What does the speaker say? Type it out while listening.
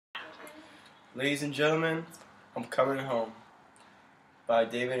Ladies and gentlemen, I'm Coming Home by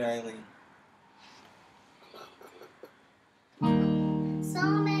David and Aileen. So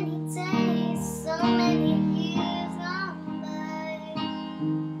many days, so many years gone by,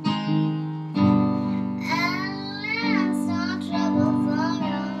 at last our troubles are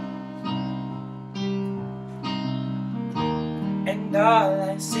gone, And all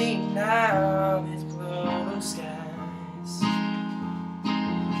I see now is blue skies.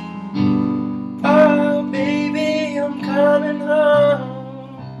 Oh baby, I'm coming home.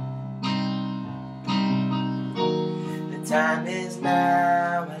 The time is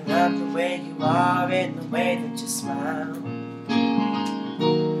now. I love the way you are and the way that you smile.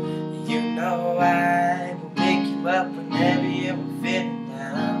 You know I will pick you up whenever you are feeling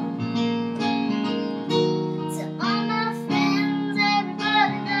down. to all my friends,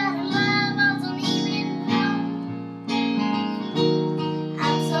 everybody that I love, I don't even know.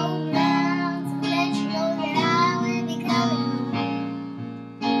 I'm so glad to let you know that I will be coming home.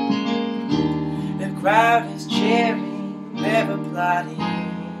 The crowd is cheering, never plotting.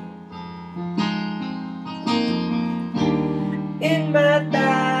 In my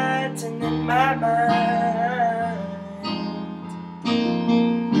thoughts and in my mind,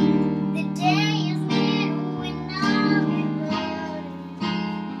 The day is new and I'll be running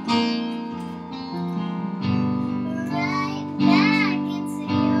right back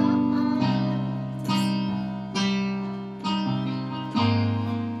into your arms.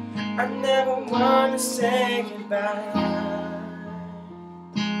 I never wanna say goodbye.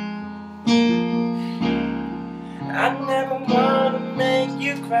 I never wanna make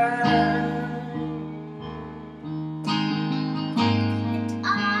you cry. And all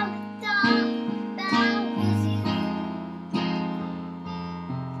I thought about was you,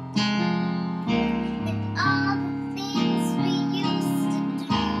 and all the things we used to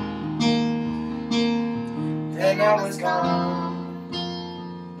do. Then I was gone.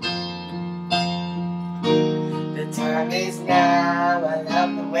 The time is now. I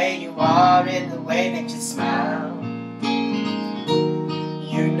love the way you are and the way that you smile.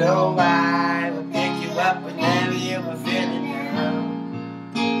 You know I will pick you up whenever you are feeling down.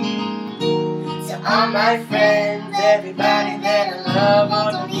 To all my friends, everybody that I love,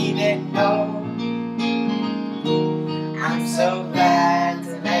 I don't even know. I'm so glad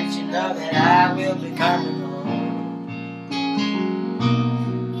to let you know that I will be coming home.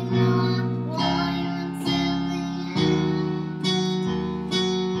 You know I want you until the end,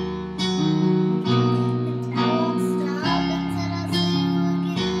 and I won't stop until I see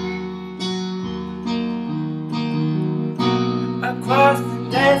you again. Across the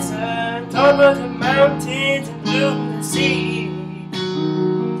desert, over the mountains and through the sea,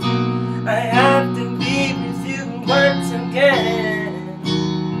 I have to be with you once again.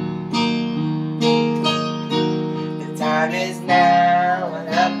 The time is now. I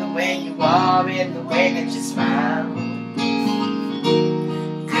love the way you are and the way that you smile.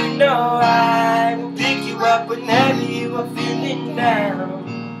 You know I will pick you up whenever you are feeling down.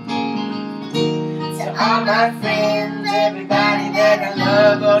 To all my friends, everybody that I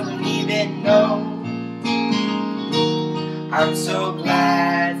love, I don't even know. I'm so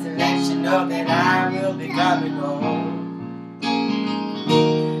glad to let you know that I will be coming home.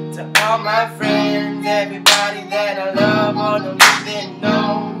 To all my friends, everybody that I love, I don't even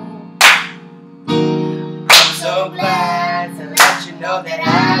know. I'm so glad to let you know that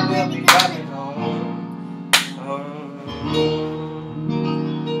I will be coming